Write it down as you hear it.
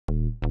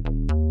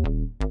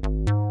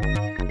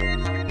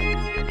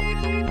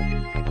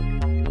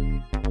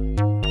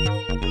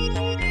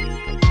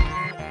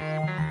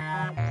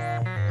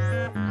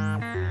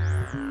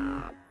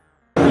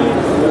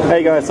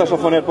Hey guys, Sasha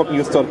from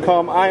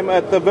networknews.com. I'm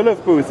at the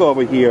Viliv booth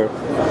over here,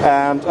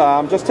 and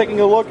I'm just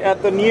taking a look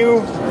at the new,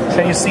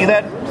 can you see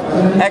that?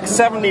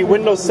 X70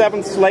 Windows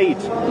 7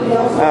 Slate.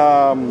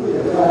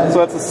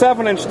 So it's a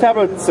 7-inch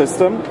tablet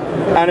system,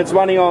 and it's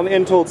running on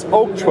Intel's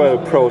Oak Trail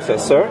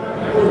processor.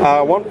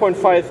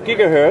 1.5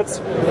 gigahertz.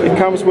 It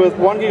comes with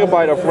 1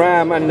 gigabyte of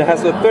RAM, and it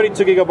has a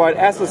 32 gigabyte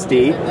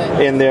SSD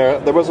in there.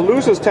 The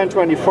resolution is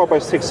 1024 by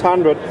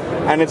 600,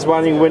 and it's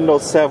running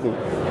Windows 7.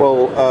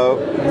 Well,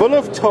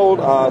 Viliv told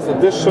us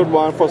that this should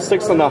run for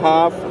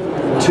 6.5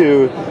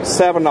 to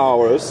 7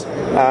 hours,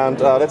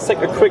 and let's take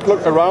a quick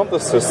look around the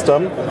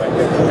system.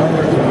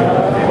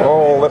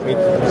 Oh, let me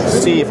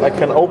see if I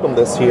can open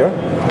this here.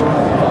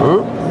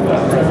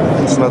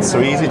 It's not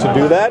so easy to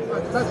do that.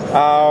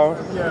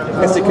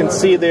 As you can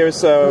see,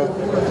 there's a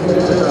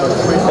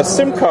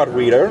SIM card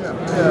reader,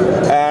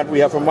 and we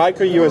have a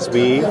micro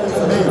USB,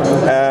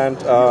 and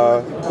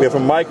we have a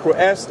micro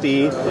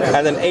SD,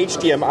 and an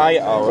HDMI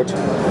out.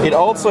 It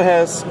also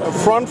has a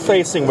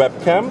front-facing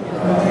webcam.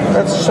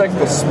 Let's check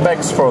the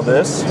specs for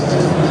this.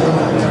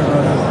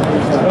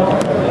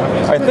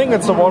 I think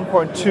it's a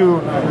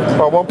 1.2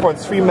 or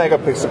 1.3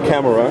 megapixel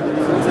camera,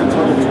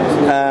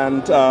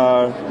 and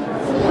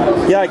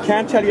yeah, I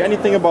can't tell you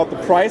anything about the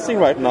pricing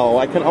right now.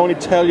 I can only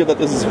tell you that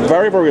this is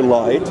very, very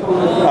light.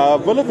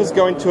 Viliv is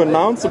going to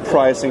announce the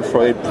pricing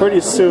for it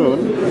pretty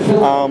soon.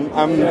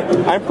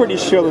 I'm pretty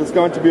sure that it's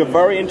going to be a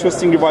very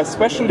interesting device,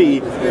 especially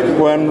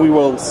when we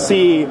will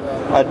see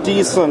a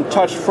decent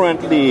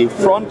touch-friendly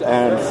front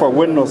end for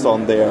Windows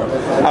on there.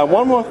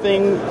 One more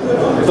thing,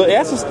 the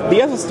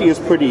SSD is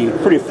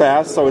pretty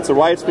fast, so it's a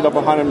write speed of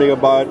 100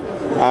 megabyte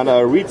and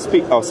a read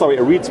speed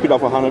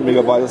of 100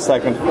 megabytes a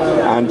second,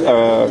 and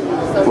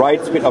a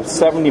write speed of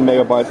 70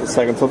 megabytes a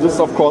second. So this is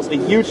of course a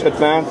huge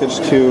advantage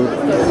to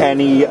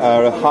any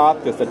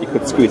hard disk that you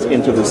could squeeze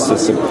into this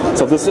system.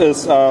 So this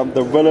is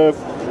the Viliv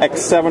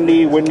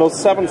X70 Windows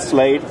 7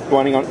 Slate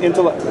running on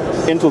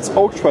Intel's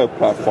Oak Trail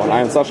platform. I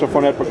am Sasha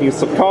from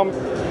networknews.com.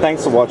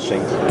 Thanks for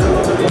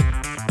watching.